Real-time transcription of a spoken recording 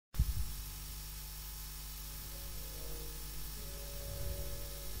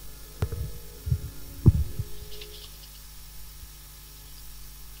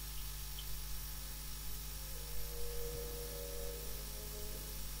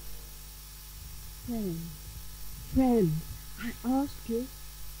Friend, I ask you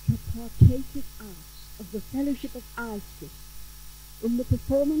to partake with us of the fellowship of Isis in the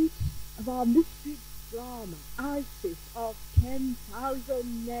performance of our mystery drama, Isis of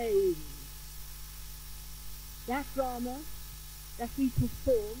 10,000 Names. That drama that we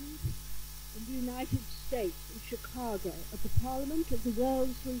performed in the United States, in Chicago, at the Parliament of the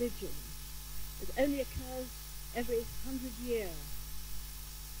World's Religions. It only occurs every 100 years.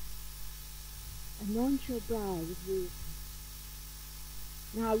 Anoint your brow with water.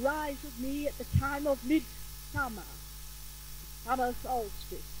 Now rise with me at the time of midsummer, summer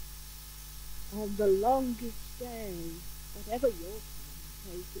solstice, on the longest day, whatever your time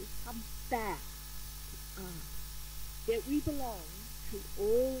and place is, come back to us. Yet we belong to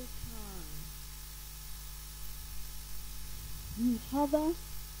all time. You hover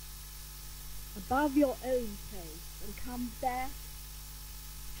above your own place and come back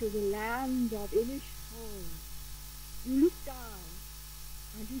to the land of Inish home. You look down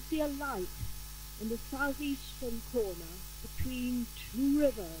and you see a light in the southeastern corner between two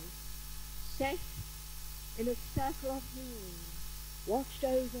rivers, set in a circle of hills, watched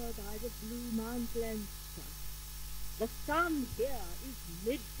over by the blue Mount Leinster. The sun here is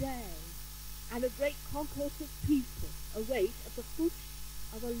midday, and a great concourse of people await at the foot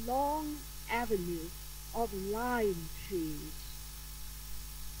of a long avenue of lime trees.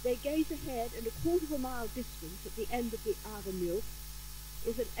 They gaze ahead, and a quarter of a mile distance at the end of the avenue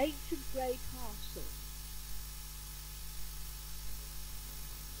is an ancient grey castle,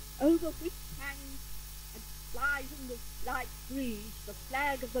 over which hangs and flies in the light breeze the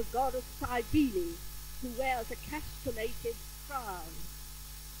flag of the goddess Cybele, who wears a castellated crown,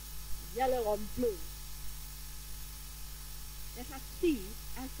 yellow on blue. Let us see,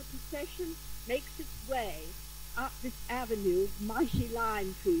 as the procession makes its way up this avenue of mighty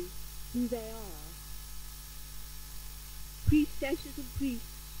lime trees, who they are. Priestesses and priests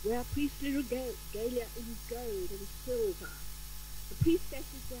wear priestly regalia in gold and silver. The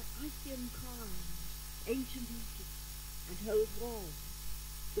priestesses wear Icean crowns, ancient Egypt, and hold wands.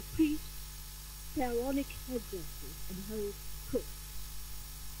 The priests pharaonic headdresses and hold crooks.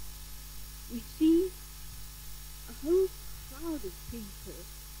 We see a whole crowd of people,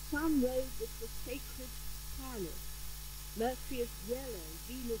 some robed with the sacred planets. Mercury is yellow,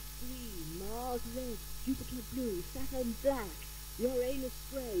 Venus green, Mars red, Jupiter blue, Saturn black, Uranus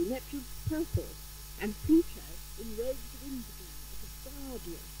grey, Neptune purple, and Pluto in robes of indigo as a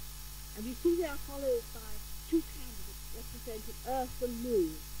guardian. And we see they are followed by two candidates representing Earth and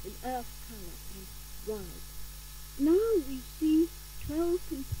Moon in earth colour and white. Now we see 12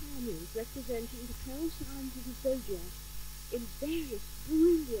 companions representing the 12 signs of the zodiac in various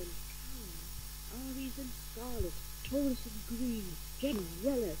brilliant colours. Aries in scarlet, Taurus in green, Gemini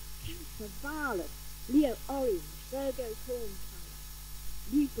yellow, Cancer violet, Leo orange, Virgo corn colour,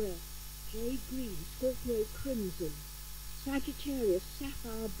 Libra jade green, Scorpio crimson, Sagittarius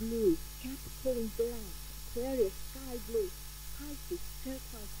sapphire blue, Capricorn black, Aquarius sky blue, Pisces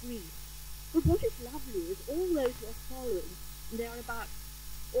turquoise green. But what is lovely is all those who are following, and there are about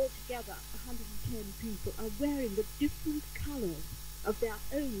altogether 110 people, are wearing the different colours of their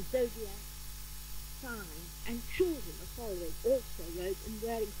own zodiac sign, and children are following, also robed and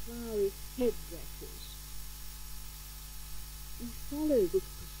wearing flowery headdresses. We follow this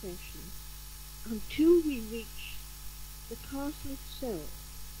procession until we reach the castle itself.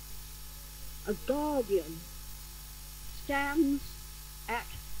 A guardian stands at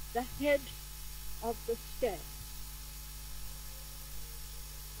the head of the steps.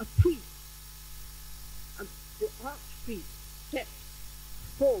 A priest, the archpriest, steps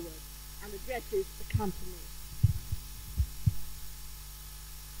forward and addresses the company.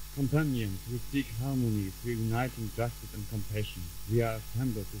 Companions, we seek harmony through uniting justice and compassion. We are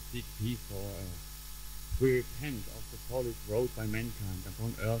assembled to seek peace for our earth. We repent of the follies wrought by mankind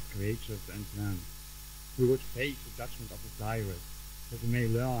upon earth, creatures and lands. We would face the judgment of Osiris, that we may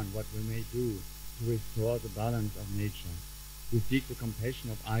learn what we may do to restore the balance of nature. We seek the compassion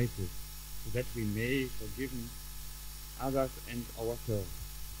of Isis, so that we may forgive others and ourselves.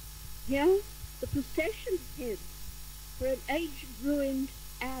 Here, the procession heads for an ancient ruined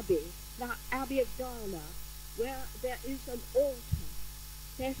abbey, the Abbey of Dana, where there is an altar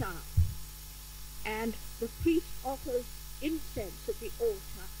set up, and the priest offers incense at the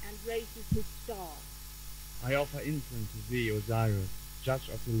altar and raises his staff. I offer incense to thee, Osiris, judge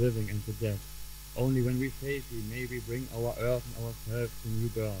of the living and the dead. Only when we face thee may we bring our earth and ourselves to new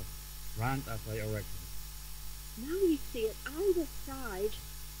birth. Grant us thy oracle. Now we see at either side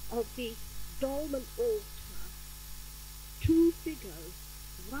of the dolmen altar two figures,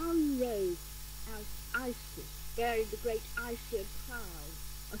 one robed as Isis, bearing the great Isian crown,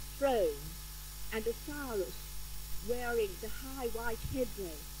 a throne, and Osiris, wearing the high white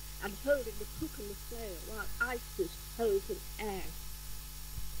headdress and holding the crook and the flail, while Isis holds an axe.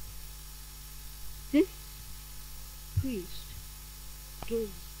 This priest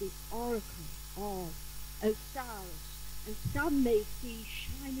gives the oracle of Osiris, and some may see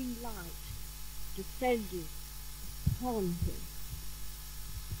shining light descended upon him.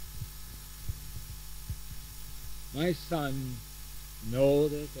 My son, know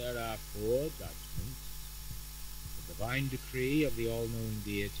that there are four judgments: the divine decree of the all-knowing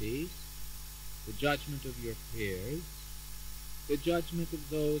deities, the judgment of your peers, the judgment of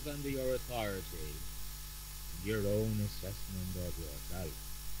those under your authority, and your own assessment of yourself.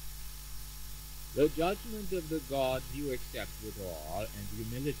 The judgment of the gods you accept with awe and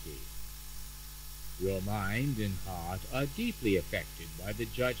humility. Your mind and heart are deeply affected by the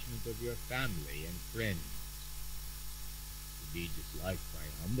judgment of your family and friends. To be disliked by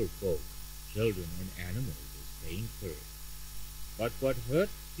humble folk, children, and animals is painful. But what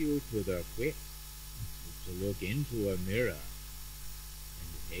hurts you to the quick is to look into a mirror and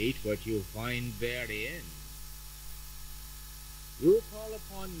hate what you find therein. You call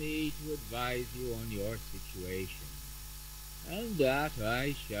upon me to advise you on your situation, and that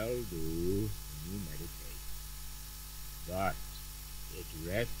I shall do when you meditate. But it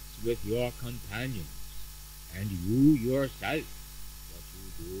rests with your companions, and you yourself, what you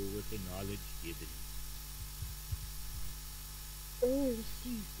do with the knowledge given. All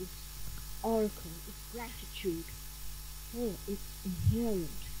receive this oracle with gratitude for its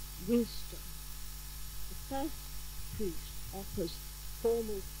inherent wisdom. The first priest offers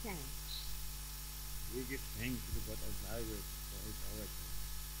formal thanks. We give thanks to the god Osiris for his oracle.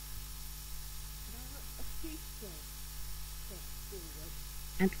 Now a priestess steps forward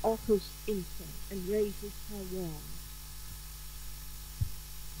and offers incense and raises her wand.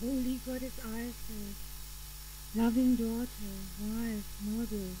 Holy goddess Isis, loving daughter, wife,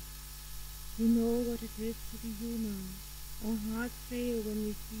 mother, you know what it is to be human. Our hearts fail when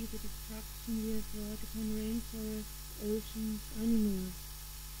we see the destruction we have brought upon rainforests, oceans, animals.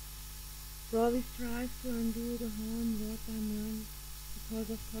 For we strive to undo the harm wrought by man because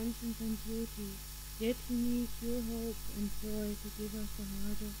of conscience and duty, yet we need your hope and joy to give us the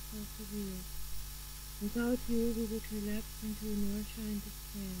heart of perseverance. Without you we would relapse into inertia and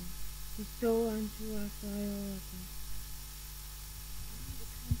despair. Bestow unto us thy oracle. And the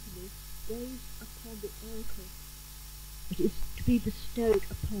company gaze upon the oracle. It is to be bestowed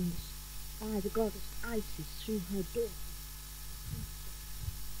upon us by the goddess Isis through her daughter.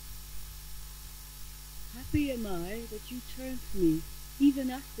 Happy am I that you turn to me, even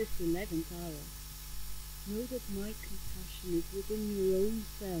at this 11th hour. Know that my compassion is within your own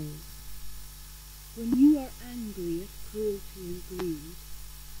selves. When you are angry at cruelty and greed,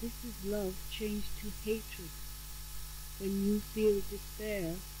 this is love changed to hatred. When you feel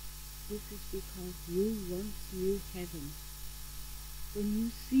despair, this is because you once knew heaven. When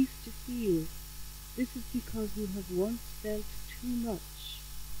you cease to feel, this is because you have once felt too much.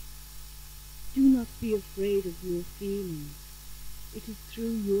 Do not be afraid of your feelings. It is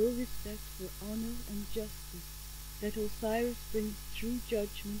through your respect for honor and justice that Osiris brings true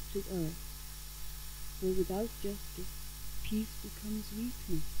judgment to earth. For without justice, peace becomes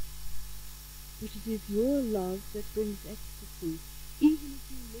weakness. But it is your love that brings ecstasy, even if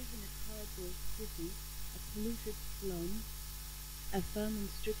you live in a cardboard city, a polluted slum, a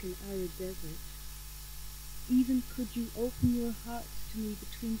famine-stricken arid desert. Even could you open your hearts to me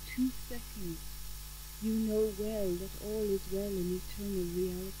between 2 seconds, you know well that all is well in eternal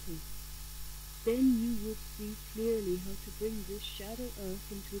reality. Then you would see clearly how to bring this shadow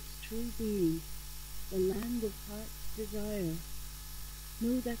earth into its true being, the land of heart's desire.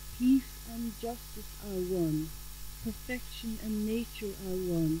 Know that peace and justice are one, perfection and nature are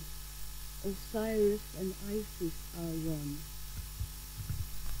one, Osiris and Isis are one.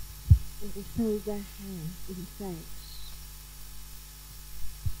 They will fold their hands in thanks.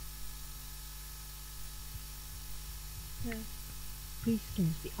 First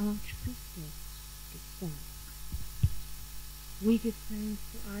priestess, the archpriestess, gives thanks. We give thanks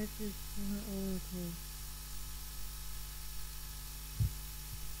to Isis for her oracle.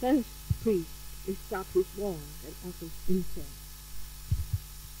 First priest lifts up his wand and offers incense.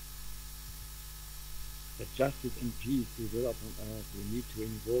 That justice and peace prevail upon earth, we need to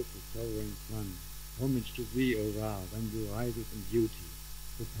invoke the sovereign sun. Homage to thee, O Ra, when thou risest in beauty,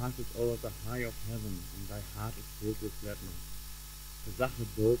 who passest over the high of heaven, and thy heart is filled with gladness. The Sache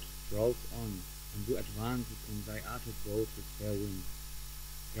boat draws on, and thou advances in thy uttered boat with fair winds.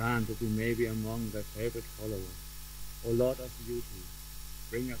 Grant that we may be among thy favorite followers. O Lord of beauty,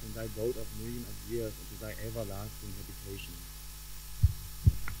 bring us in thy boat of million of years into thy everlasting habitation.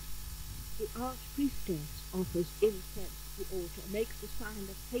 The archpriestess offers incense to the altar and makes the sign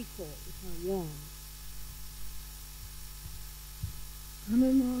of Hathor with her wand. Come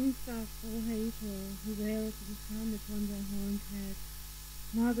amongst us, O Hathor, who weareth the sun upon thy horned head,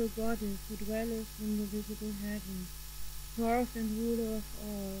 Mother Goddess, who dwelleth in the visible heavens, source and ruler of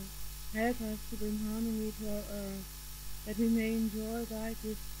all, help us to bring harmony to our earth, that we may enjoy thy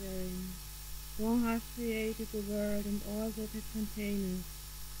gift-bearing. Thou hast created the world and all that it containeth.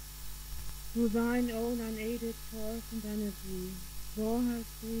 Through thine own unaided force and energy, thou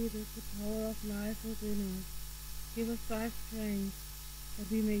hast breathed the power of life within us. Give us thy strength, that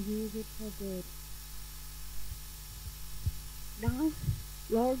we may use it for good. Now,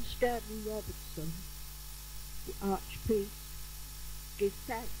 Lord Stanley Robertson, the archpriest, gives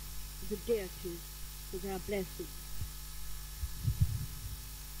thanks to the deities for their blessings.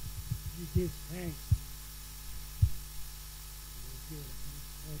 We give thanks. We give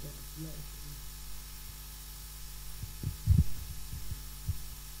for their blessings.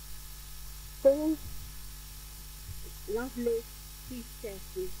 Four lovely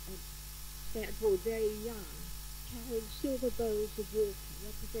priestesses stand forward very young, carrying silver bowls of water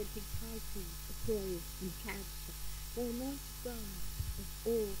representing Pisces, Aquarius, and Cancer. They anoint the gods of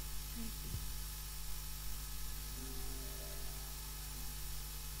all happiness.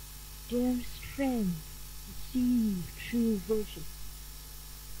 Dearest friend, receive true vision.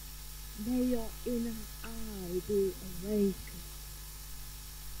 May your inner eye be awakened.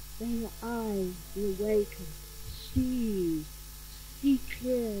 May your eyes be awakened. See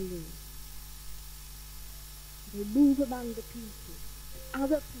clearly. They move among the people, and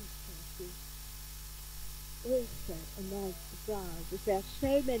other priestesses also anoint the ground, as there are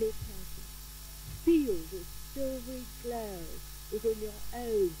so many persons. Feel this silvery glow within your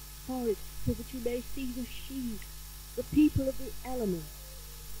own forehead, so that you may see the sheep, the people of the elements,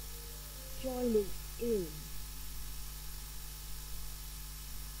 joining in.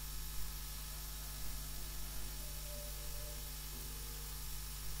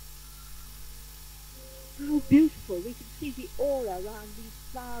 How beautiful! We can see the aura around these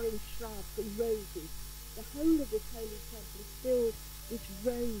flowering shrubs and roses. The whole of this holy temple is filled with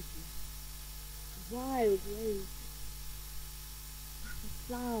roses, wild roses, the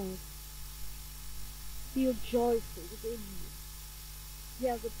flowers. Feel joyful within you.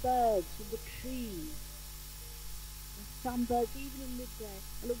 Hear the birds and the trees. There are some birds even in midday,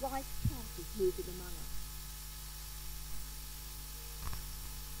 and a white cat is moving among us.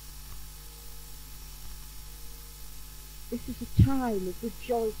 This is a time of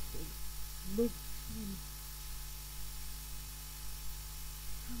rejoicing, midsummer.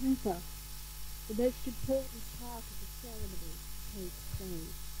 However, the most important part of the ceremony takes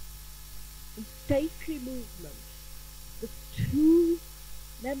place. In stately movement, the two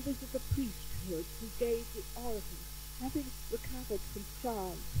members of the priesthood who gave the oracle, having recovered from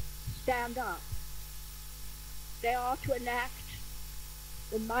trance, stand up. They are to enact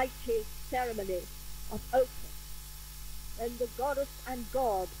the mighty ceremony of opus, when the goddess and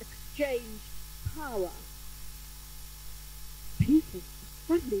god exchange power. People are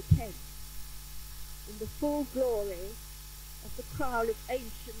suddenly tense in the full glory of the crown of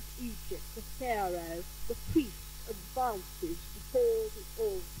ancient Egypt, the pharaoh. The priest advances before the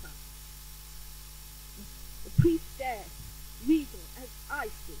altar. The priestess, regal as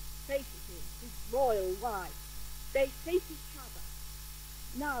Isis, faces him, his royal wife. They face each other.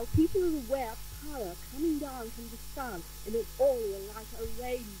 Now people are aware of power coming down from the sun in an aureole like a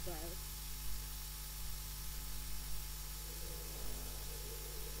rainbow.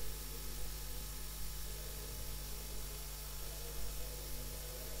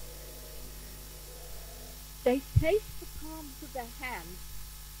 They place the palms of their hands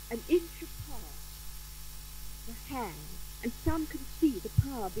an inch apart, the hands, and some can see the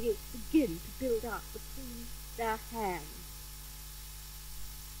power begin to build up between their hands.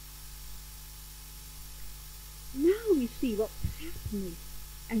 Now we see what's happening,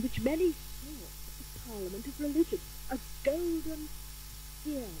 and which many saw at the Parliament of Religion. A golden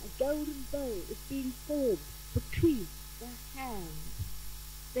sphere, a golden bowl is being formed between their hands.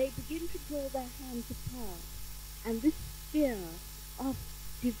 They begin to draw their hands apart, and this sphere of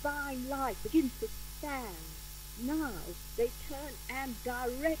divine light begins to expand. Now they turn and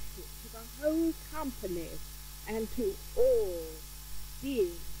direct it to the whole company and to all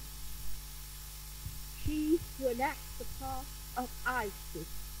beings. She who enacts the part of Isis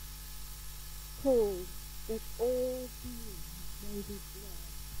calls that all beings may be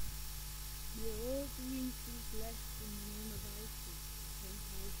blessed. May all beings be blessed in the name of Isis,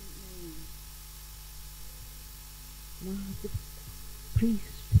 10,000 names. Now the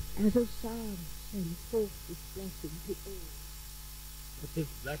priest, as Osiris, sends forth this blessing to all. Let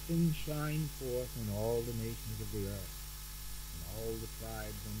this blessing shine forth on all the nations of the earth, and all the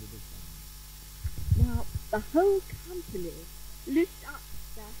tribes under the sun. Now the whole company lift up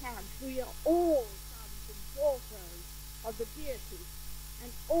their hands. We are all sons and daughters of the deity,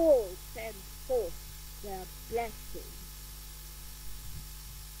 and all send forth their blessing.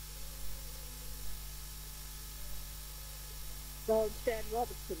 Goldstein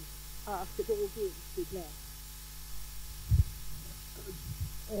Robertson asked that all beings be blessed.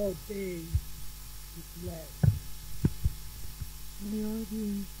 All beings be blessed. May all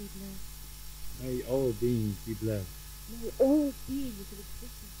beings be blessed. May all beings be blessed. May all beings of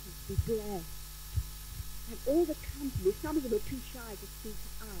existence be blessed. And all the company, some of them are too shy to speak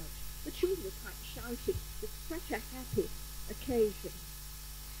out. The children are quite shouting. It's such a happy occasion.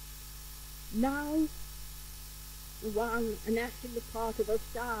 Now, the one enacting the part of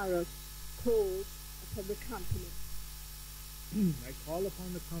Osiris calls upon the company. I call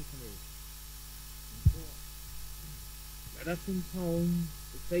upon the company. Let us intone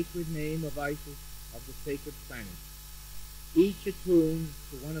the sacred name of Isis of the sacred planet, each attuned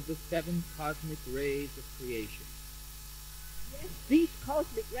to one of the 7 cosmic rays of creation. Yes, these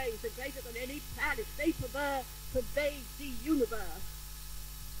cosmic rays are greater than any planet. They pervade the universe.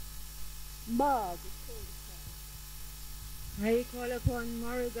 Mars is called upon. I call upon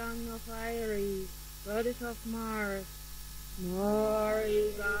Morrigan of Iris, goddess of Mars.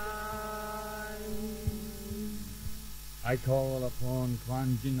 Morrigan. I call upon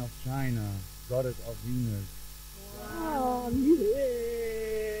Quan Yin of China, goddess of Venus.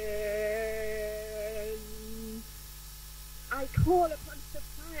 I call upon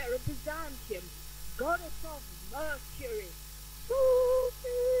Sophia of Byzantium, goddess of Mercury.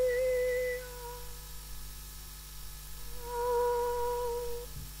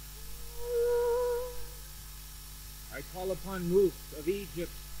 I call upon Mut of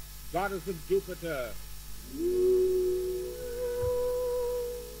Egypt, goddess of Jupiter.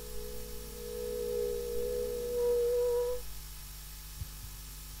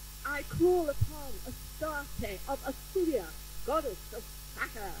 I call upon Astarte of Assyria, goddess of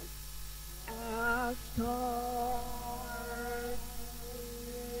Saturn.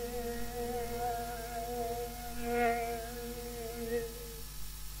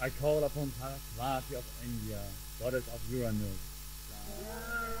 I call upon Saraswati of India, goddess of Uranus.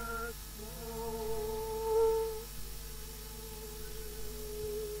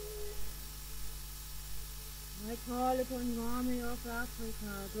 I call upon Rami of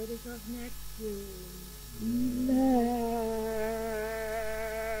Africa, goddess of Neptune.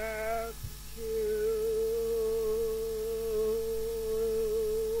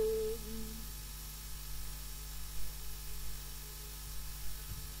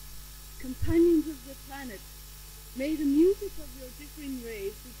 Companions of the planet, may the music of your differing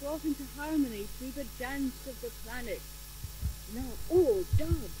rays be brought into harmony through the dance of the planet. Now all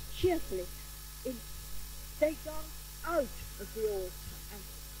dance cheerfully. They dance out of the altar and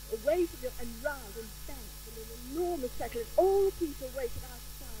away from it and round and dance in an enormous circle. And all the people waiting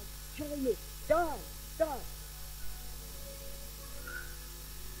outside join in. Dance, dance.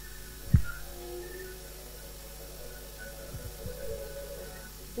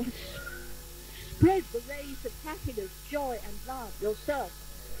 Yes. Spread the rays of happiness, joy, and love yourself.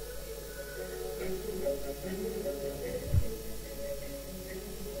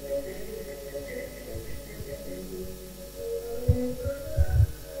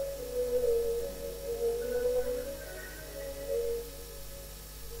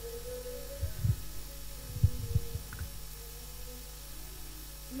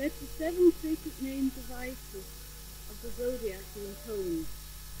 Let the 7 sacred names of Isis of the zodiac be intoned.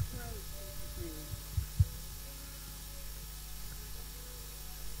 12 sacred names.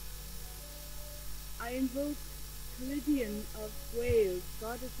 I invoke Calidian of Wales,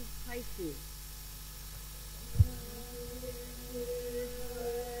 goddess of Pisces.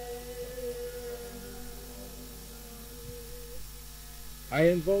 I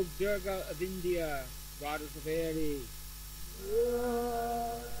invoke Durga of India, goddess of Aries.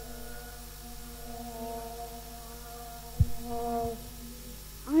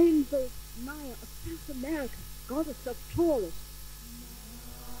 I invoke Maya of South America, goddess of Taurus.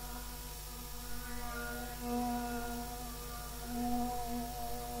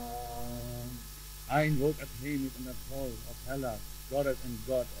 I invoke Artemis and Apollo of Hellas, goddess and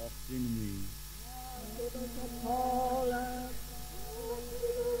god of Gemini.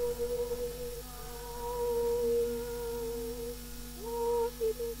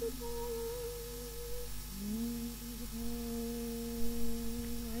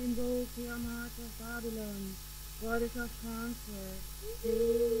 Babylon, goddess of transfer.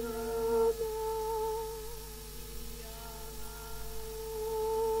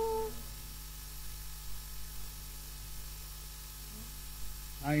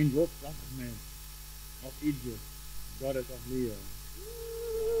 I invoke Sekhmet of Egypt, goddess of Leo.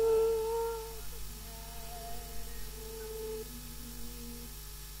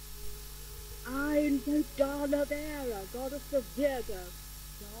 I invoke Dana, goddess of Virgo.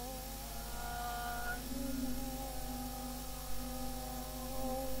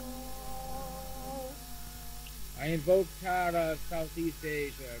 I invoke Tara of Southeast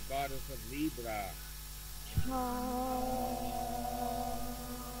Asia, goddess of Libra.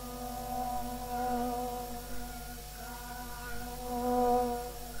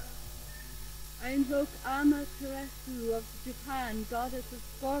 I invoke Amaterasu of Japan, goddess of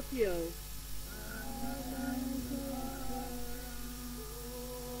Scorpio.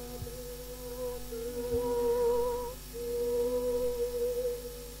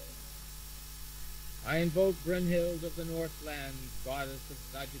 I invoke Brynhild of the Northland, goddess of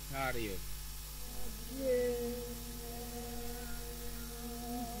Sagittarius.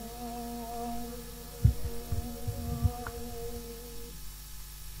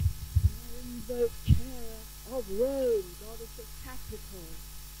 I invoke Terra of Rome, goddess of Capricorn.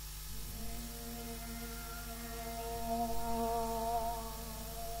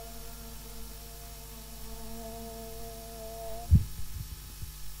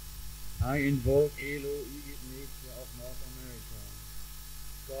 I invoke Elo, Ignatia of North America,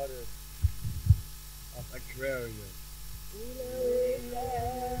 goddess of Aquarius.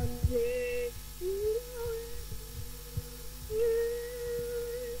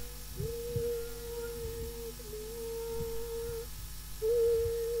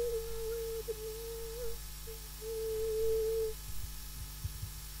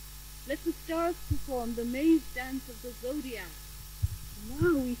 Let the stars perform the maze dance of the zodiac.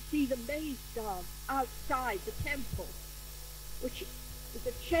 Now we see the maze dance outside the temple, which is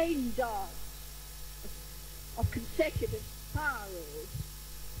a chain dance of consecutive spirals,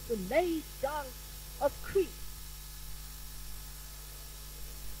 the maze dance of Crete.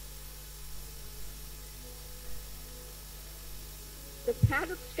 The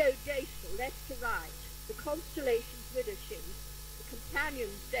planets go glacial, left to right, the constellations widdershins, the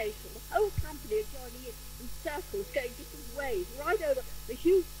companions glacial, the whole company are joining in circles, going different ways, right over the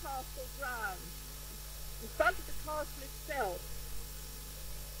huge castle grounds, in front of the castle itself.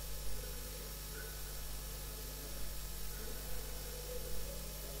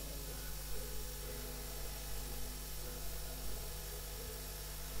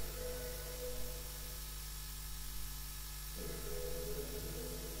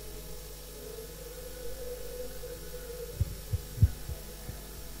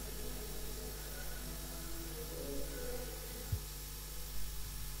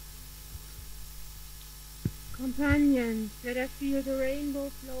 Companions, let us feel the rainbow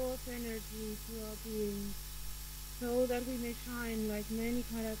flow of energy through our beings, so that we may shine like many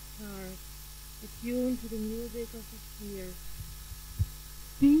colored stars, attuned to the music of the spheres.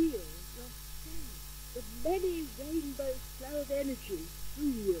 Feel yourself, the many rainbow flow of energy through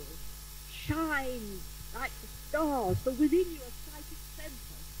you. Shine like the stars, for within you are psychic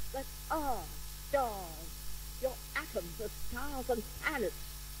centers that are stars. Your atoms are stars and planets,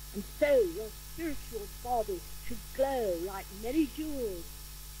 and so your spiritual body should glow like many jewels.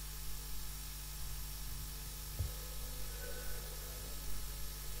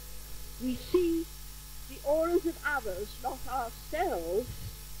 We see the auras of others, not ourselves,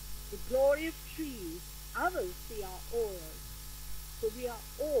 the glory of trees. Others see our auras, for we are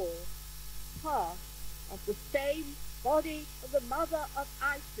all part of the same body of the mother of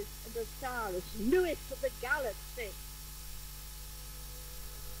Isis and Osiris, newest of the galaxy.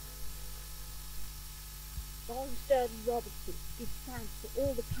 Stern and Robertson give thanks for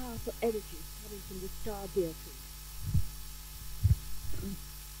all the powerful energies coming from the star deities.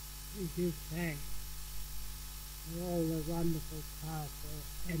 We give thanks for all the wonderful, powerful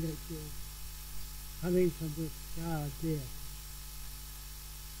energies coming from the star deity.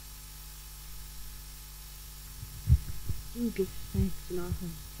 Do give thanks in our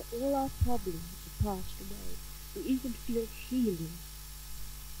hearts for all our problems have passed away. We even feel healing.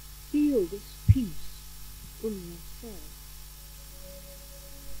 Feel this peace in yourself.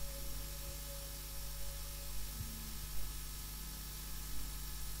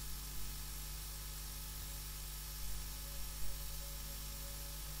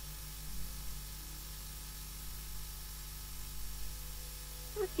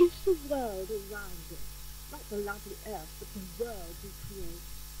 What is the world around us? Not the lovely earth, but the world we create.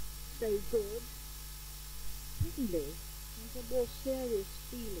 So good, Suddenly, there's a more serious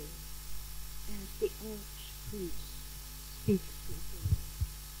feeling as the archpriest speaks to him.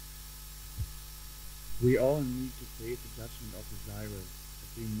 We all need to face the judgment of Osiris,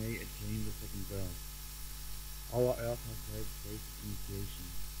 that we may attain the second birth. Our earth herself faces initiation.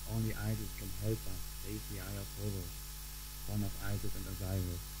 Only Isis can help us save the eye of Horus, son of Isis and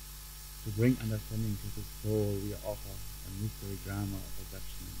Osiris. To bring understanding to the soul, we offer a mystery drama of a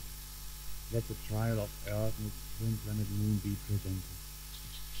judgment. Let the trial of Earth and its twin planet Moon be presented.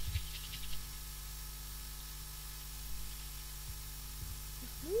 The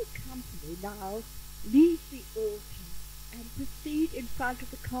whole company now leave the altar and proceed in front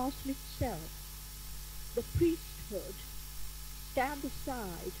of the castle itself. The priesthood stand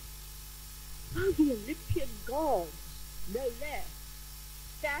aside, while the Olympian gods, no less,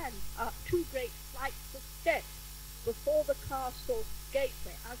 stand up two great flights of steps before the castle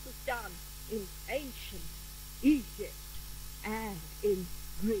gateway, as was done in ancient Egypt and in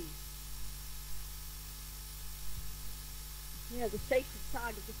Greece. Here the sacred sign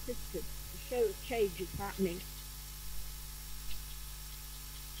of the sisters to show a change is happening.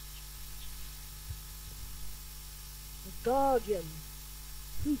 The guardian,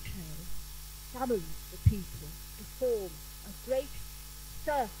 Pluto, summons the people to form a great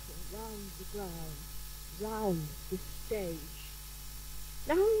circle round the ground, round the stage.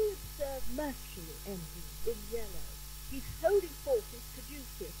 Now we observe Mercury entering in yellow. He's holding forth his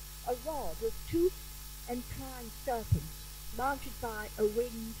caduceus, a rod with two entwined serpents mounted by a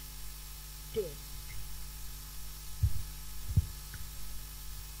winged disc.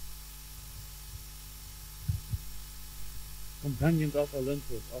 Companions of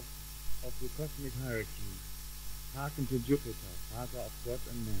Olympus, of the cosmic hierarchy, hearken to Jupiter, father of gods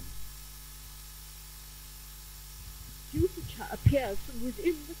and men. Jupiter appears from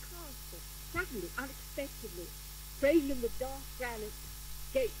within the castle, suddenly, unexpectedly, framed in the dark granite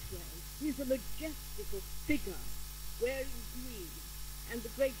gateway. He is a majestical figure, wearing green, and the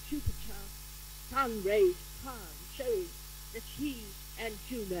great Jupiter sun-rays crown, showing that he and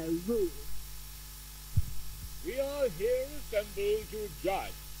Juno rule. We are here assembled to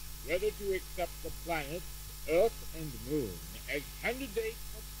judge whether to accept the planets, Earth and Moon, as candidates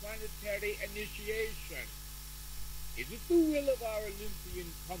for planetary initiation. Is it the will of our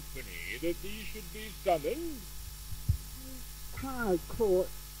Olympian company that these should be summoned? Crowd court.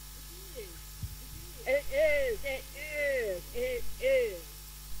 It is.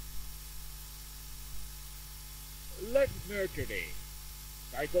 Let Mercury,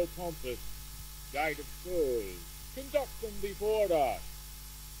 Psychopompus, guide of souls, conduct them before us.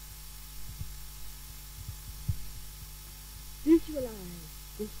 Visualize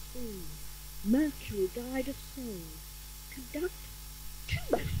this scene. Mercury, guide of souls, conduct two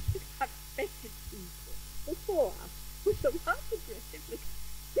most unexpected people before us with a rather aggressive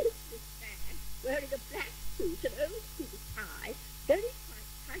businessman wearing a black suit, an old school tie, very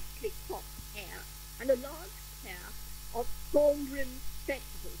tightly cropped hair, and a large pair of thorn-rimmed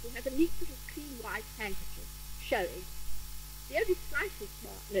spectacles, who has a neat little clean white handkerchief showing. The only slightly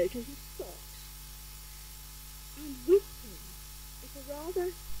smart note are his socks. And with him is a rather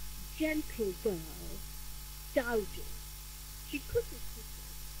gentle girl, Dowdy. She could be pretty,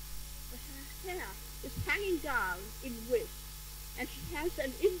 but her hair is hanging down in wisps, and she has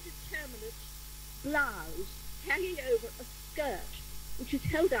an indeterminate blouse hanging over a skirt which is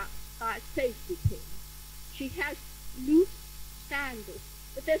held up by a safety pin. She has loose sandals,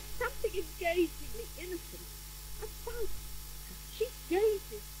 but there's something engagingly innocent about her. She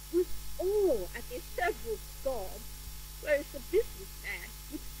gazes with awe at the several gods, whereas the businessman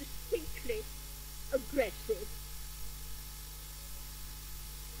looks distinctly aggressive.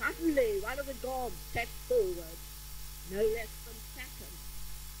 Suddenly, one of the gods steps forward, no less than Saturn,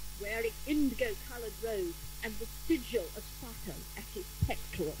 wearing indigo-coloured robes and the sigil of Saturn at his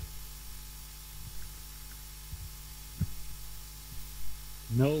pectoral.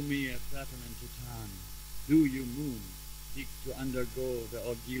 Know me as Saturn and Titan. Do you, Moon, seek to undergo the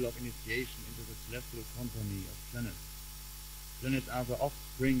ordeal of initiation into the celestial company of planets? Planets are the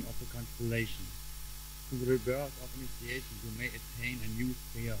offspring of the constellation. Through the rebirth of initiation you may attain a new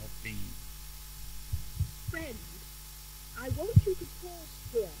sphere of being. Friend, I want you to pause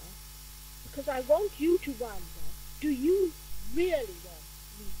here, because I want you to wonder, do you really want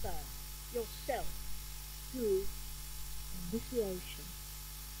rebirth yourself through initiation?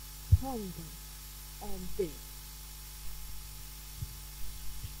 Ponder on this.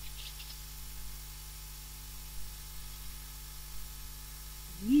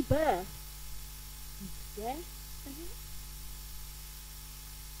 Rebirth is death, perhaps?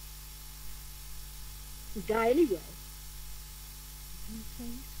 He'll die anyway. And you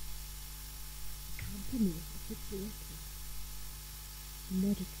face the company of the daughter,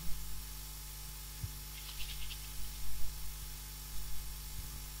 medical.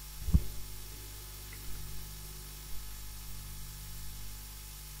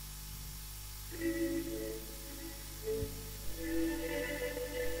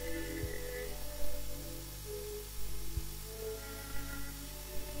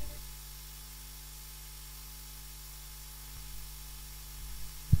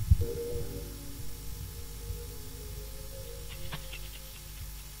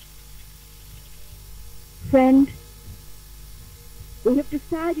 Friend, we have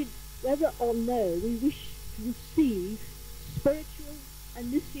decided whether or no we wish to receive spiritual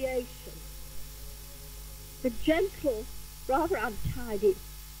initiation. The gentle, rather untidy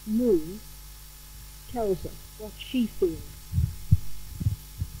moon tells us what she feels.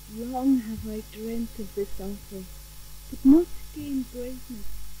 Long have I dreamt of this offer, but not to gain greatness.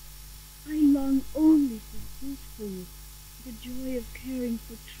 I long only for fruitfulness, for the joy of caring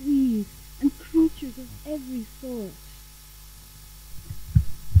for trees and creatures of every sort.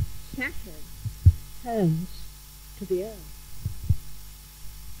 Saturn turns to the earth.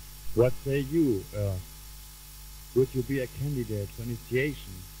 What say you, Earth? Would you be a candidate for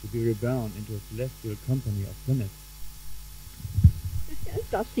initiation to be reborn into a celestial company of planets? It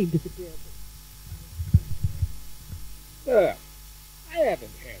does seem disagreeable. I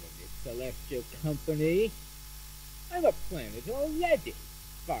haven't had any celestial company. I'm a planet already,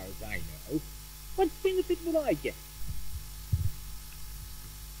 as far as I know. What benefit will I get?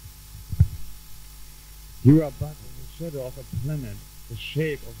 You are but the shadow of a planet, the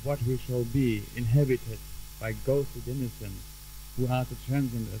shape of what we shall be, inhabited by ghostly denizens who are so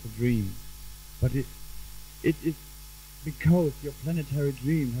transient as a dream. But it is because your planetary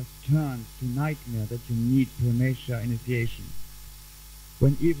dream has turned to nightmare that you need premature initiation.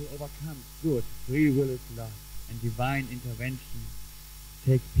 When evil overcomes good, free will is lost, and divine intervention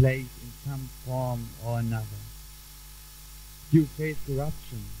takes place in some form or another. You face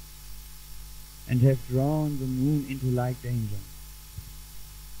corruption, and have drawn the moon into like danger.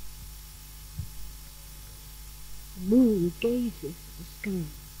 The moon gazes at the sky.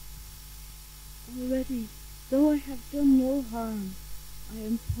 Already, though I have done no harm, I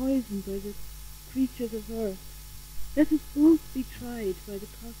am poisoned by the creatures of earth. Let us both be tried by the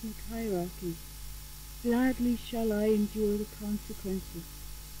cosmic hierarchy. Gladly shall I endure the consequences.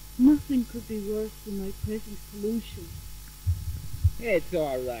 Nothing could be worse than my present pollution. It's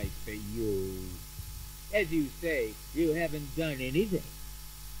all right for you. As you say, you haven't done anything.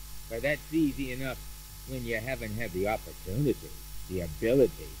 But that's easy enough when you haven't had the opportunity, the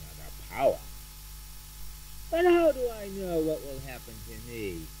ability, or the power. But how do I know what will happen to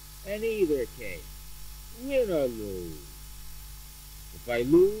me? In either case, win or lose. If I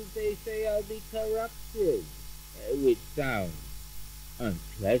lose, they say I'll be corrupted, which sounds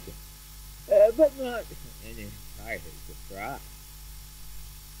unpleasant, but not an entire surprise.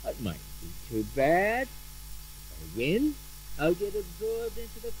 That might be too bad. If I win, I'll get absorbed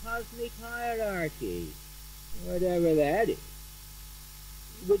into the cosmic hierarchy, whatever that is.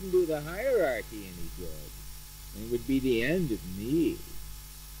 It wouldn't do the hierarchy any good. It would be the end of me.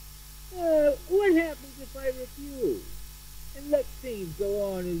 What happens if I refuse and let things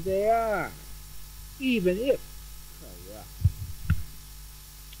go on as they are, even if corrupt?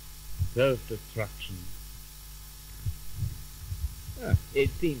 Self-destruction. It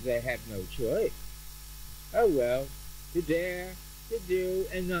seems I have no choice. Oh well, to dare, to do,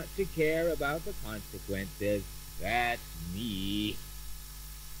 and not to care about the consequences. That's me.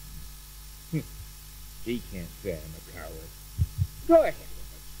 She can't say I'm a coward. Go ahead with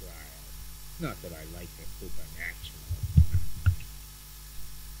the trial. Not that I like the supernatural.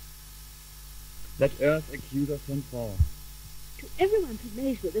 Let Earth accuse us and fall. To everyone's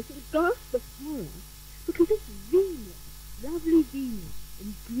amazement, there's a gasp of horror, because it's Venus, lovely Venus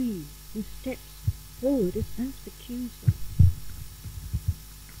in green, who steps forward as Earth's accuser.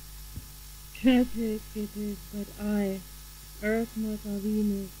 Tragic it is that I, Earth Mother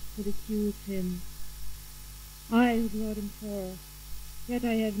Venus, could accuse him. I who brought him forth, yet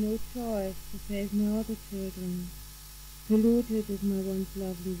I have no choice to save my other children. Polluted is my once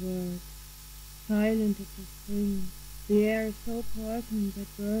lovely world. Silent is the spring. The air is so poisoned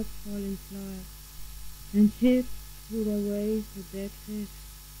that birds fall in flight, and ships through their ways with dead fish.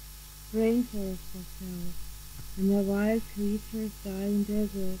 Rainforests are felled, and their wild creatures die in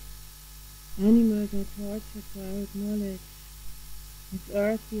deserts. Animals are tortured for our knowledge. If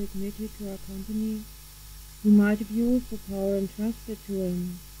Earth be admitted to our company, we might abuse the power entrusted to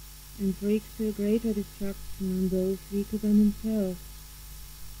him. and wreak still greater destruction on those weaker than himself.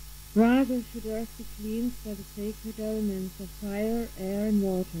 Rather should earth be cleansed by the sacred elements of fire, air, and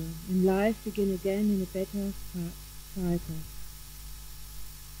water, and life begin again in a better cycle.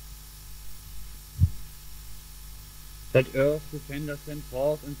 Let earth defender stand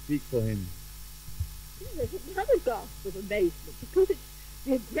forth and speak for him. There's another gasp of amazement, because it's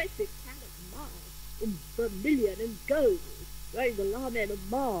the aggressive planet Mars, in vermilion and gold, wearing the lamen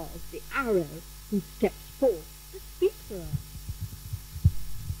of Mars, the arrow, who steps forth to speak for us.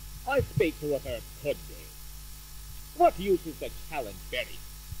 I speak to what Earth could be. What use is the challenge buried?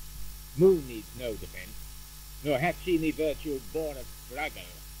 Moon needs no defence, nor hath she any virtue born of struggle.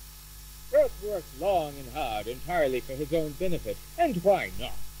 Earth works long and hard entirely for his own benefit, and why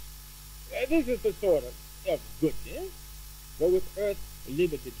not? This is the sort of goodness, for with Earth's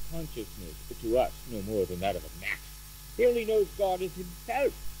limited consciousness, to us no more than that of a gnat, he only knows God as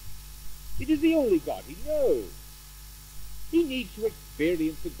himself. It is the only God he knows. He needs to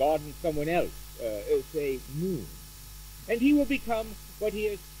experience the God in someone else, say, Moon, and he will become what he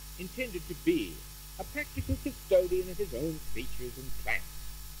is intended to be, a practical custodian of his own creatures and plants.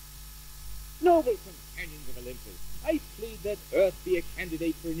 Noble companions of Olympus, I plead that Earth be a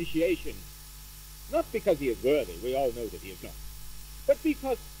candidate for initiation, not because he is worthy, we all know that he is not, but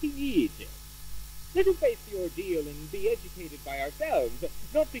because he needs it. Let us face the ordeal and be educated by ourselves,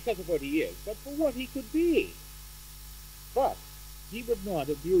 not because of what he is, but for what he could be. But he would not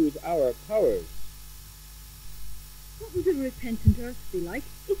abuse our powers. What would a repentant Earth be like?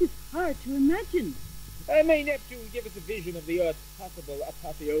 It is hard to imagine. May Neptune give us a vision of the Earth's possible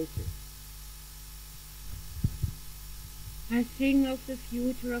apotheosis. I sing of the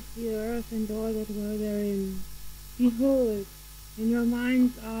future of the earth and all that were therein. Behold, in your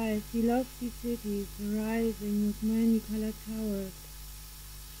mind's eye see lofty cities arising with many-colored towers,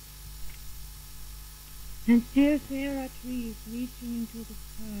 and still fairer trees reaching into the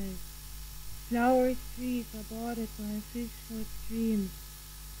skies. Flowery trees are bordered by fish-filled streams,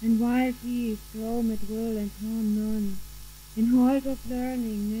 and wild bees roam at will and harm none. In halls of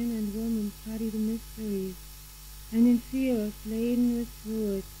learning men and women study the mysteries, and in fields laden with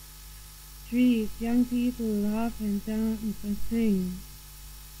fruit, trees, young people laugh and dance and sing.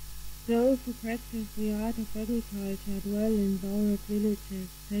 Those who practice the art of agriculture dwell in bowered villages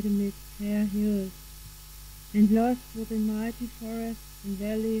set amidst fair hills, and lost within mighty forests and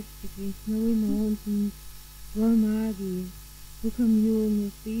valleys between snowy mountains dwell magi, who commune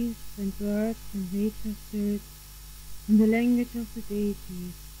with beasts and birds and nature spirits in the language of the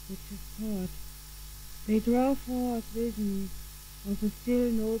deities, which is thought. They draw forth visions of a still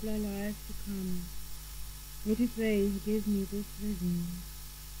nobler life to come. It is they who give me this vision.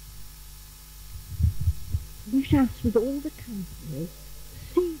 We shall, with all the company,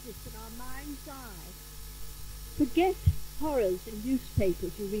 see this in our mind's eye. Forget horrors in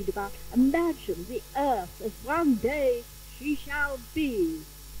newspapers you read about. Imagine the earth as one day she shall be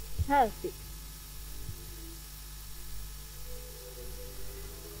perfect.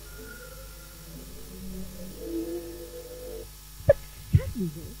 But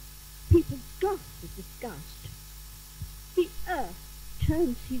suddenly, people gasp with disgust. The earth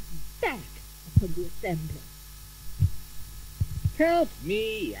turns his back upon the assembly. Help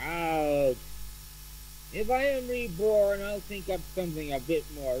me out. If I am reborn, I'll think up something a bit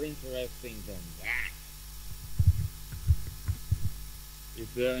more interesting than that. Is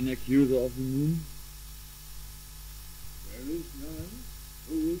there an accuser of the moon? There is none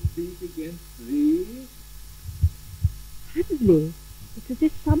who will speak against thee. Suddenly, it's as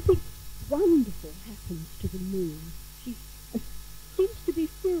if something wonderful happens to the moon. She seems to be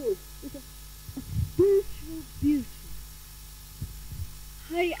filled with a spiritual beauty.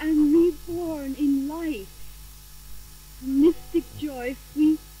 I am reborn in life. A mystic joy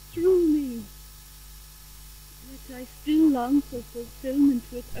sweeps through me. Yet I still long for fulfillment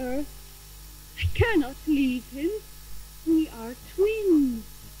with Earth. I cannot leave him. We are twins.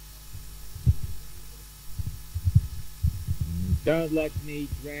 Don't let me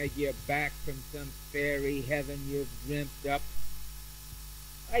drag you back from some fairy heaven you've dreamt up.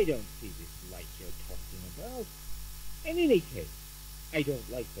 I don't see this light you're talking about. In any case, I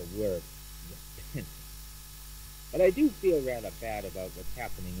don't like the word repentance. But I do feel rather bad about what's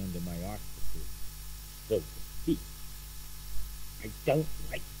happening under my auspices, so to speak. I don't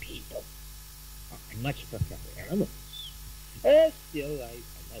like people. I much prefer animals. Still, I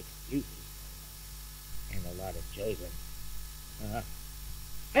like beauty and a lot of children.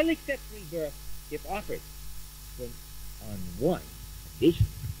 I'll accept rebirth if offered, but on one condition.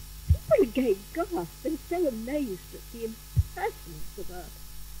 People again gasp and so amazed at the impertinence of Earth.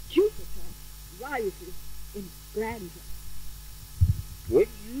 Jupiter rises in grandeur. Would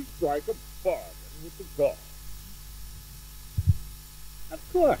you strike a bargain with the gods?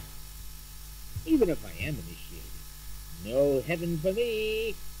 Of course. Even if I am initiated. No heaven for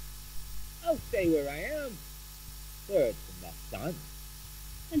me. I'll stay where I am. Third from that sun.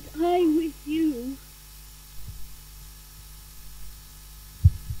 And I with you.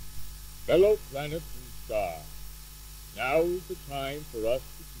 Fellow planets and stars, now is the time for us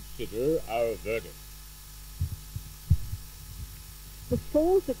to consider our verdict.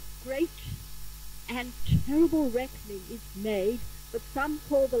 Before the great and terrible reckoning is made, but some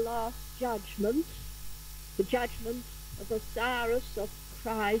call the last judgment, the judgment of Osiris, of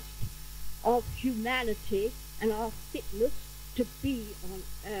Christ, of humanity, and our fitness to be on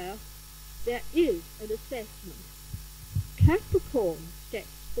earth, there is an assessment. Capricorn steps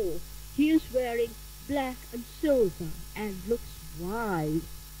forth. He is wearing black and silver and looks wise.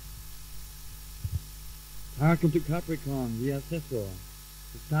 Hearken to Capricorn, the assessor.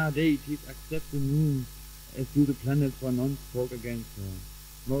 The star deities accept the moon as do the planets for none spoke against her.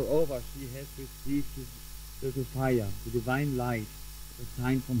 Moreover, she has received the fire, the divine light, a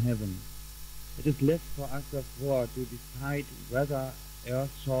sign from heaven. It is left for us therefore to decide whether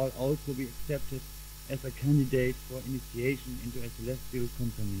Earth shall also be accepted as a candidate for initiation into a celestial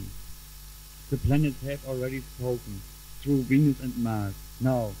company. The planets have already spoken through Venus and Mars.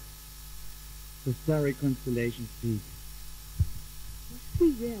 Now, the starry constellations speak. What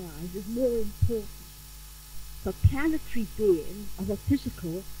we realize is more important. For planetary being of a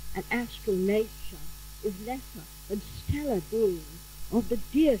physical and astral nature is lesser than stellar being of the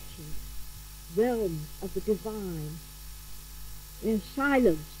deity, realms of the divine. Their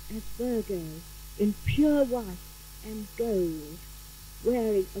silence as Virgo in pure white and gold,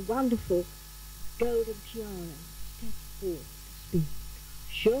 wearing a wonderful golden tiara, steps forth to speak.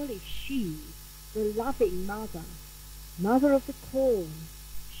 Surely she, the loving mother, mother of the corn,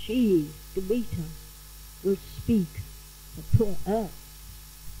 she, Demeter, will speak for poor earth.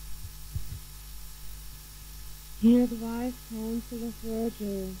 Hear the wise counsel of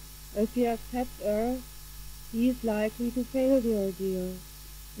Virgil. If he accepts earth, he is likely to fail the ordeal,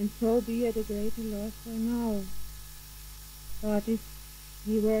 and so be at a greater loss for now. But if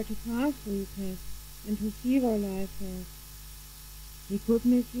he were to pass the test and receive our life force, he could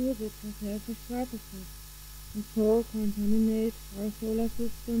misuse it for selfish purposes, and so contaminate our solar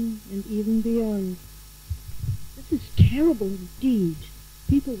system and even beyond. This is terrible indeed.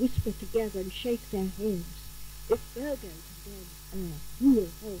 People whisper together and shake their heads. If Virgo condemns Earth, who will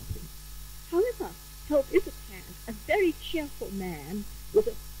help him? However, help is at hand. A very cheerful man with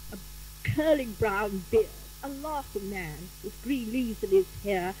a curling brown beard, a laughing man with green leaves in his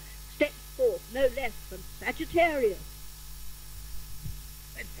hair, steps forth no less than Sagittarius.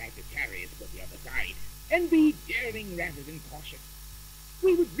 Let Sagittarius go the other side, and be daring rather than cautious.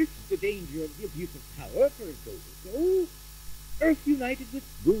 We would risk the danger of the abuse of power for a goal or so. Earth united with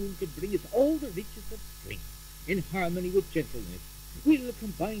moon could bring us all the riches of strength, in harmony with gentleness, will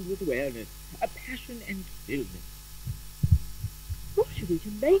combined with awareness, a passion and stillness. What are we to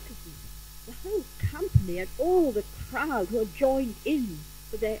make of this? The whole company and all the crowd who are joined in,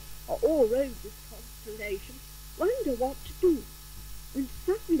 for they are all rowed this constellation, wonder what to do, when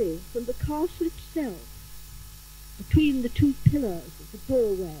suddenly from the castle itself, between the two pillars of the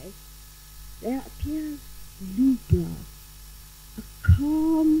doorway, there appears Libra, a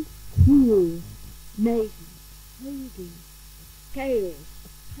calm, cool maiden, holding the scales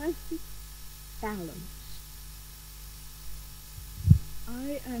of perfect balance.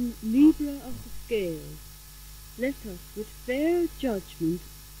 I am Libra of the scales. Let us with fair judgment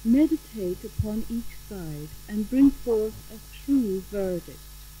meditate upon each side and bring forth a true verdict.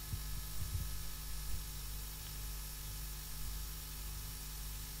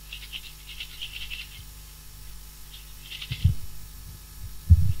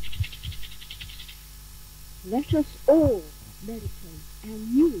 Let us all meditate, and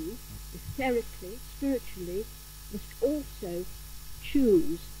you, etherically, spiritually, must also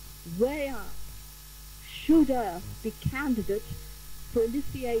choose, weigh up, should Earth be candidate for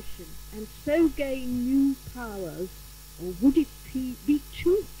initiation, and so gain new powers, or would it be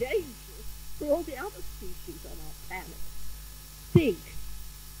too dangerous for all the other species on our planet? Think,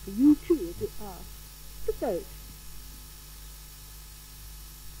 for you too will be asked to vote.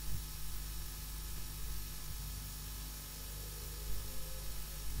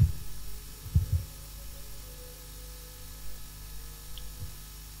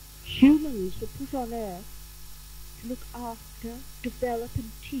 Humans were put on Earth to look after, develop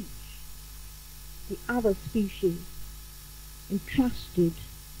and teach the other species, entrusted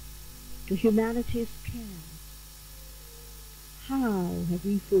to humanity's care. How have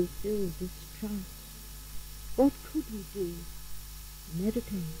we fulfilled this trust? What could we do?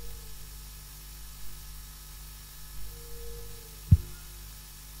 Meditate.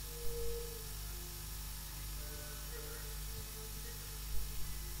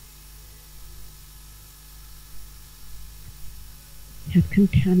 We have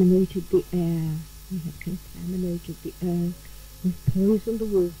contaminated the air. We have contaminated the earth. We've poisoned the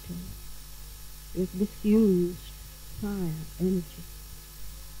water. We have misused fire, energy.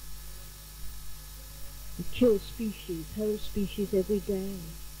 We kill species, whole species every day.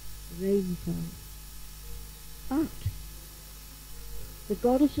 Rainfall. But the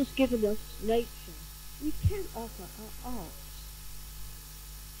goddess has given us nature. We can offer our art.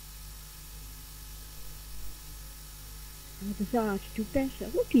 Our desire to do better.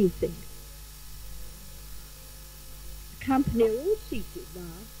 What do you think? The company are all seated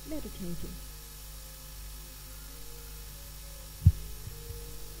now, meditating.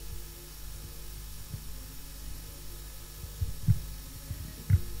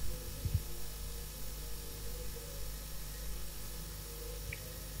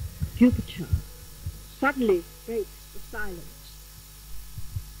 Jupiter suddenly breaks the silence.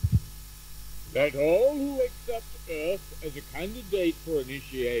 Let all who accept Earth as a candidate for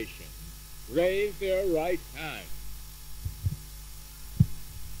initiation raise their right hand.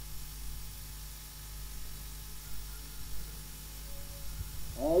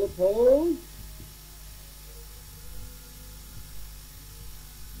 All opposed?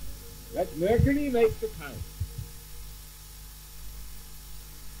 Let Mercury make the count.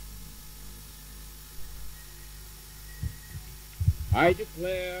 I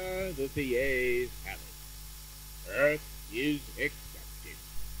declare that the yeas have it. Earth is accepted.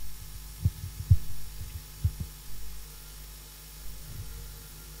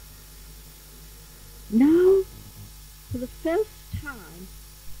 Now, for the first time,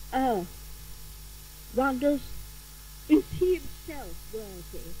 Earth wonders, is he himself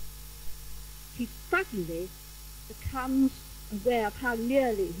worthy? He suddenly becomes aware of how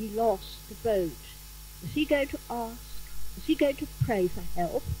nearly he lost the boat. Is he going to ask? Is he going to pray for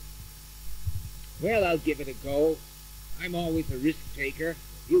help? Well, I'll give it a go. I'm always a risk-taker.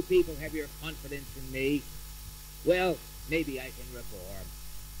 You people have your confidence in me. Well, maybe I can reform.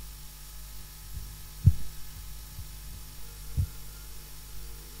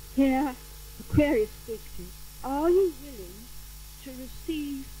 Here, Aquarius speaks to you. Are you willing to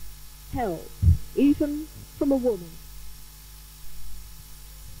receive help, even from a woman?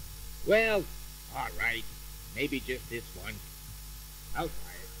 Well, all right. Maybe just this one. I'll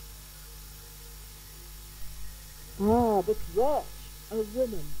try it. Ah, but what a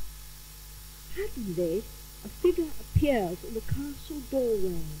woman! Suddenly, a figure appears in the castle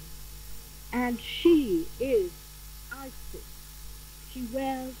doorway, and she is Isis. She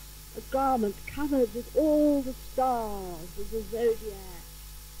wears a garment covered with all the stars of the zodiac,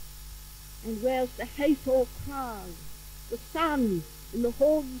 and wears the Hathor crown, the sun in the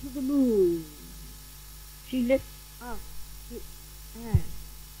horns of the moon. She lifts up the air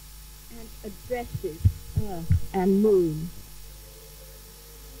and addresses earth and moon.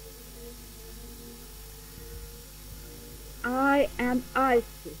 I am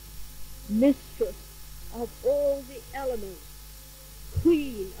Isis, mistress of all the elements,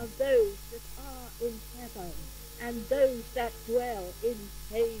 queen of those that are in heaven and those that dwell in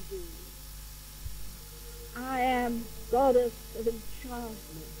Hades. I am goddess of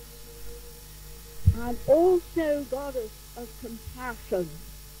enchantment. I'm also goddess of compassion.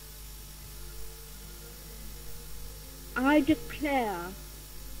 I declare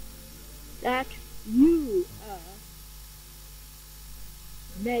that you, Earth,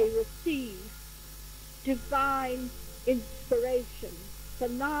 may receive divine inspiration, for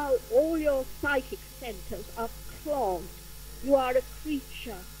now all your psychic centers are clogged. You are a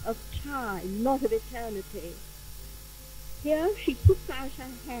creature of time, not of eternity. Here she puts out her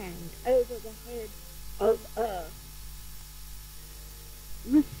hand over the head of Earth.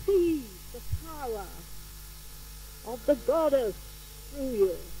 Receive the power of the goddess through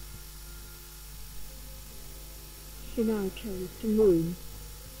you. She now turns to Moon.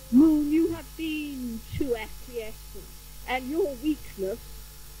 Moon, you have been too acquiescent, and your weakness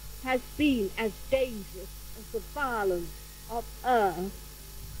has been as dangerous as the violence of Earth.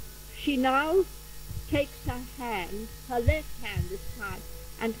 She now takes her hand, her left hand this time,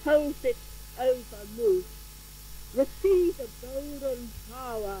 and holds it over Moon. Receive the golden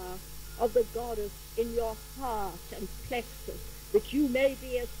power of the goddess in your heart and plexus, that you may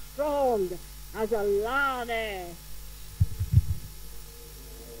be as strong as a lioness.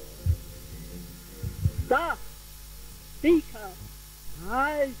 Thus speaketh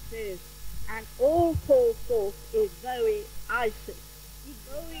Isis, and all call forth is Zoe Isis.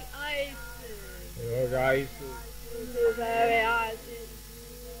 Zoe Isis. Your Isis. Zoe Isis.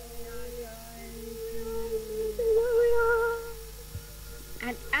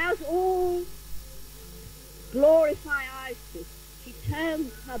 And as all glorify Isis, she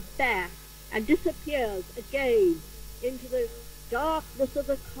turns her back and disappears again into the darkness of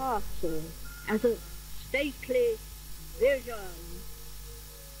the castle as a stately vision.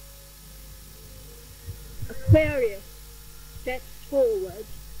 Aquarius steps forward,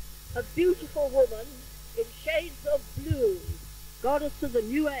 a beautiful woman in shades of blue, goddess of the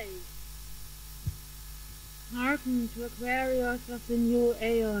new age. Hearken to Aquarius of the new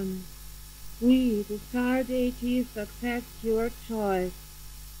aeon. We, the star deities, accept your choice.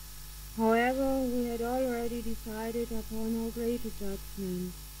 However, we had already decided upon our greater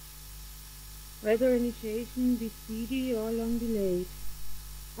judgment, whether initiation be speedy or long delayed.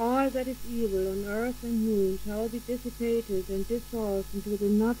 All that is evil on earth and moon shall be dissipated and dissolved into the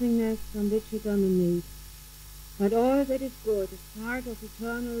nothingness from which it emanates. But all that is good is part of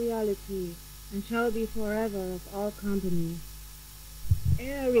eternal reality, and shall be forever of our company.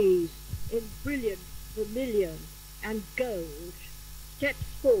 Aries, in brilliant vermilion and gold, steps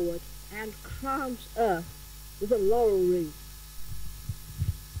forward and crowns earth with a laurel wreath.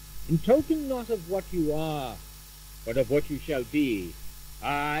 In token not of what you are, but of what you shall be,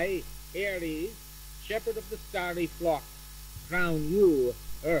 I, Aries, shepherd of the starry flock, crown you,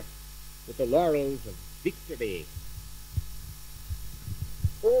 earth, with the laurels of victory.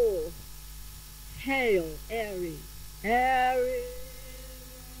 Oh, hail, Aries, Aries,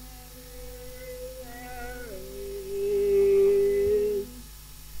 Aries.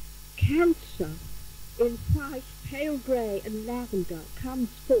 Cancer, in white, pale grey and lavender, comes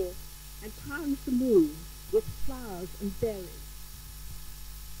forth and crowns the moon with flowers and berries.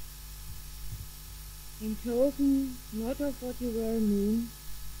 In token not of what you were, moon,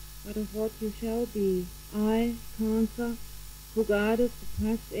 but of what you shall be, I, Cancer, who guarded the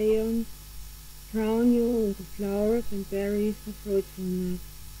past aeons, crown you with the flowers and berries of fruitfulness.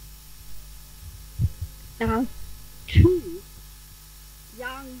 Now, two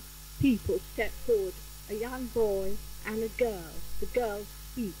young people step forward, a young boy and a girl. The girl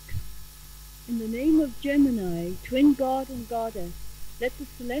speaks. In the name of Gemini, twin god and goddess, let the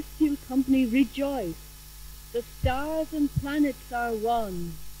celestial company rejoice. The stars and planets are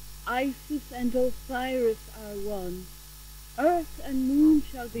one. Isis and Osiris are one. Earth and moon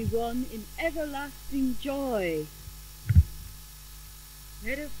shall be one in everlasting joy.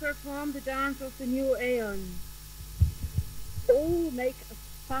 Let us perform the dance of the new aeon. All make a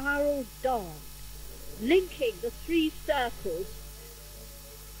spiral dance, linking the three circles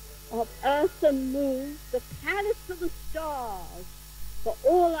of earth and moon, the planets of the stars, for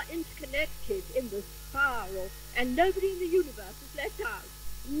all are interconnected in the spiral, and nobody in the universe is left out.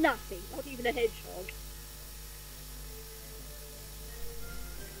 Nothing, not even a hedgehog.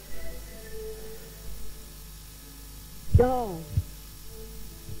 Dawn.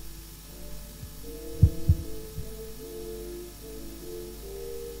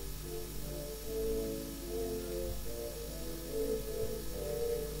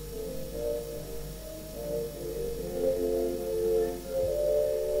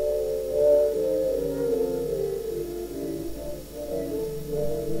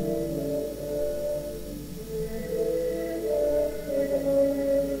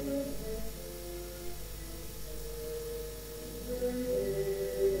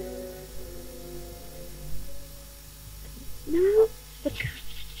 Now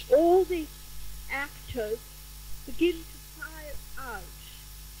all the actors begin to file out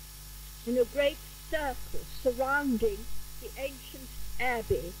in a great circle surrounding the ancient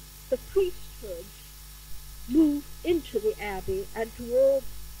abbey. The priesthood move into the abbey and towards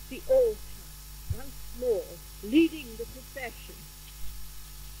the altar once more, leading the procession.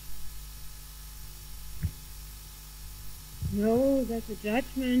 Know that the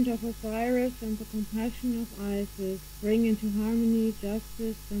judgment of Osiris and the compassion of Isis bring into harmony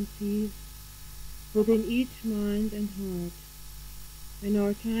justice and peace within each mind and heart. When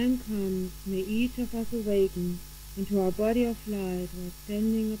our time comes, may each of us awaken into our body of light while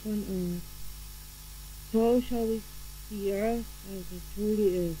standing upon earth. So shall we see earth as it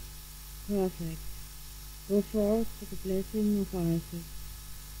truly is, perfect. Go forth with the blessing of Isis.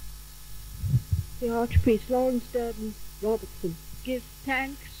 The Archpriest Lawrence Durden Robertson gives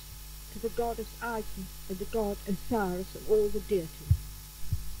thanks to the goddess Isis and the god Osiris and all the deities.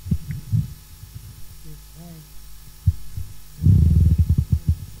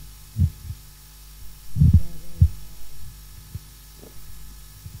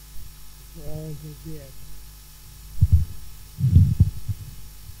 of the dead.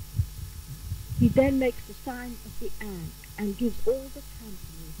 He then makes the sign of the Ankh and gives all the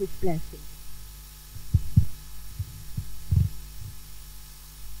company his blessing.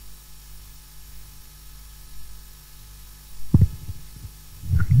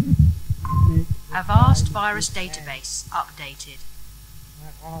 Avast virus database updated. I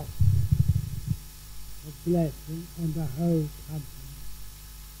ask a blessing on the whole company.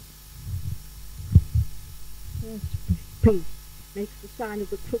 First priest makes the sign of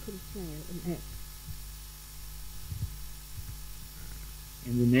the crook and flail and X.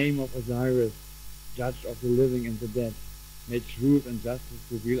 In the name of Osiris, judge of the living and the dead, may truth and justice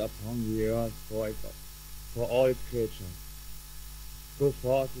prevail upon the earth for all its creatures. Go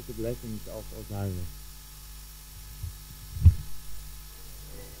forth with the blessings of Osiris.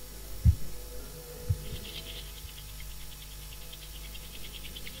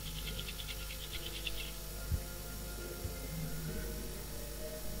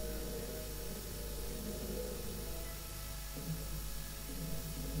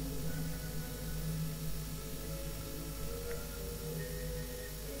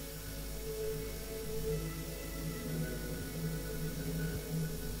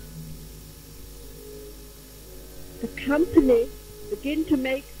 The company begin to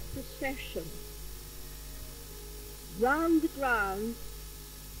make a procession round the ground,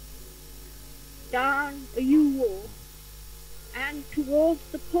 down a yew walk, and towards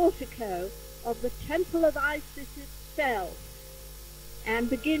the portico of the temple of Isis itself, and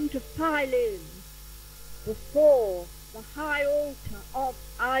begin to file in before the high altar of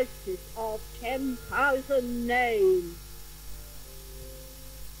Isis of 10,000 names.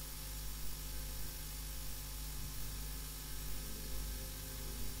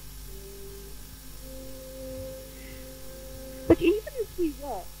 But even as we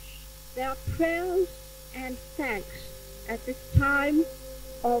watch, their prayers and thanks at this time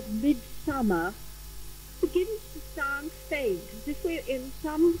of midsummer begins to sound faint, as if we're in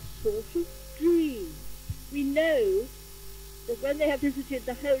some sort of dream. We know that when they have visited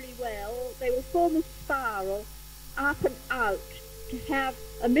the holy well, they will form a spiral up and out to have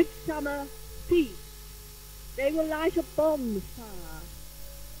a midsummer feast. They will light a bonfire,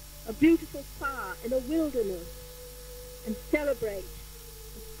 a beautiful fire in a wilderness, and celebrate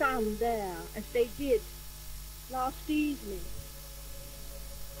the sun there as they did last evening.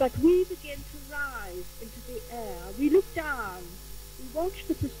 But we begin to rise into the air. We look down, we watch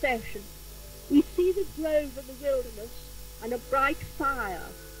the procession, we see the grove of the wilderness and a bright fire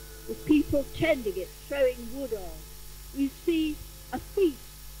with people tending it, throwing wood on. We see a feast.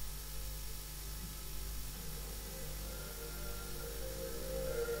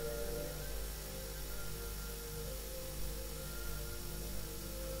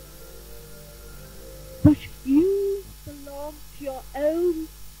 But you belong to your own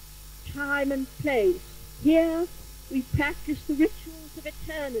time and place. Here we practice the rituals of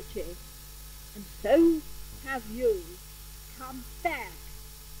eternity, and so have you. Come back,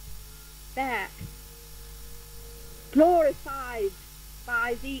 glorified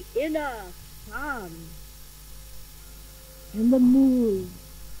by the inner sun and the moon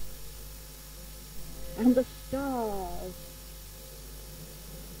and the stars.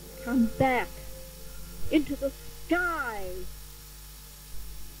 Come back into the sky,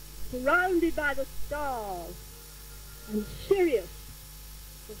 surrounded by the stars, and Sirius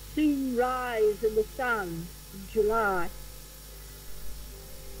will soon rise in the sun in July.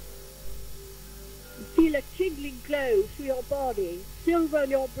 You feel a tingling glow through your body, silver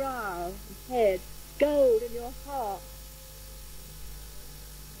in your brow and head, gold in your heart.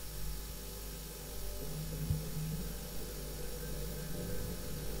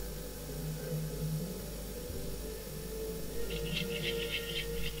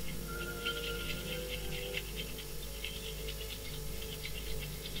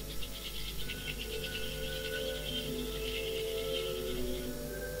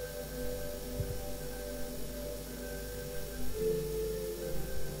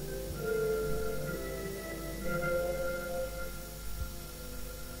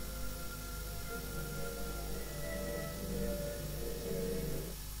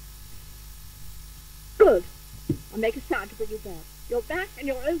 Good. I'll make a sound to bring you back. You're back in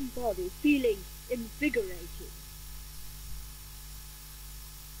your own body, feeling invigorated.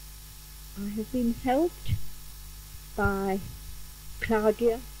 I have been helped by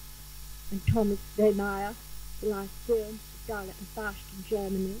Claudia and Thomas Wehmeyer, the life firm, Scarlett and Bashed in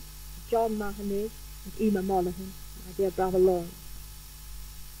Germany, John Mohammed and Emma Monaghan, my dear brother Lawrence.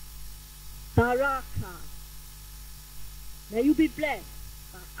 Baraka. May you be blessed.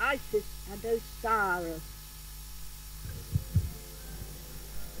 by Isis and Osiris.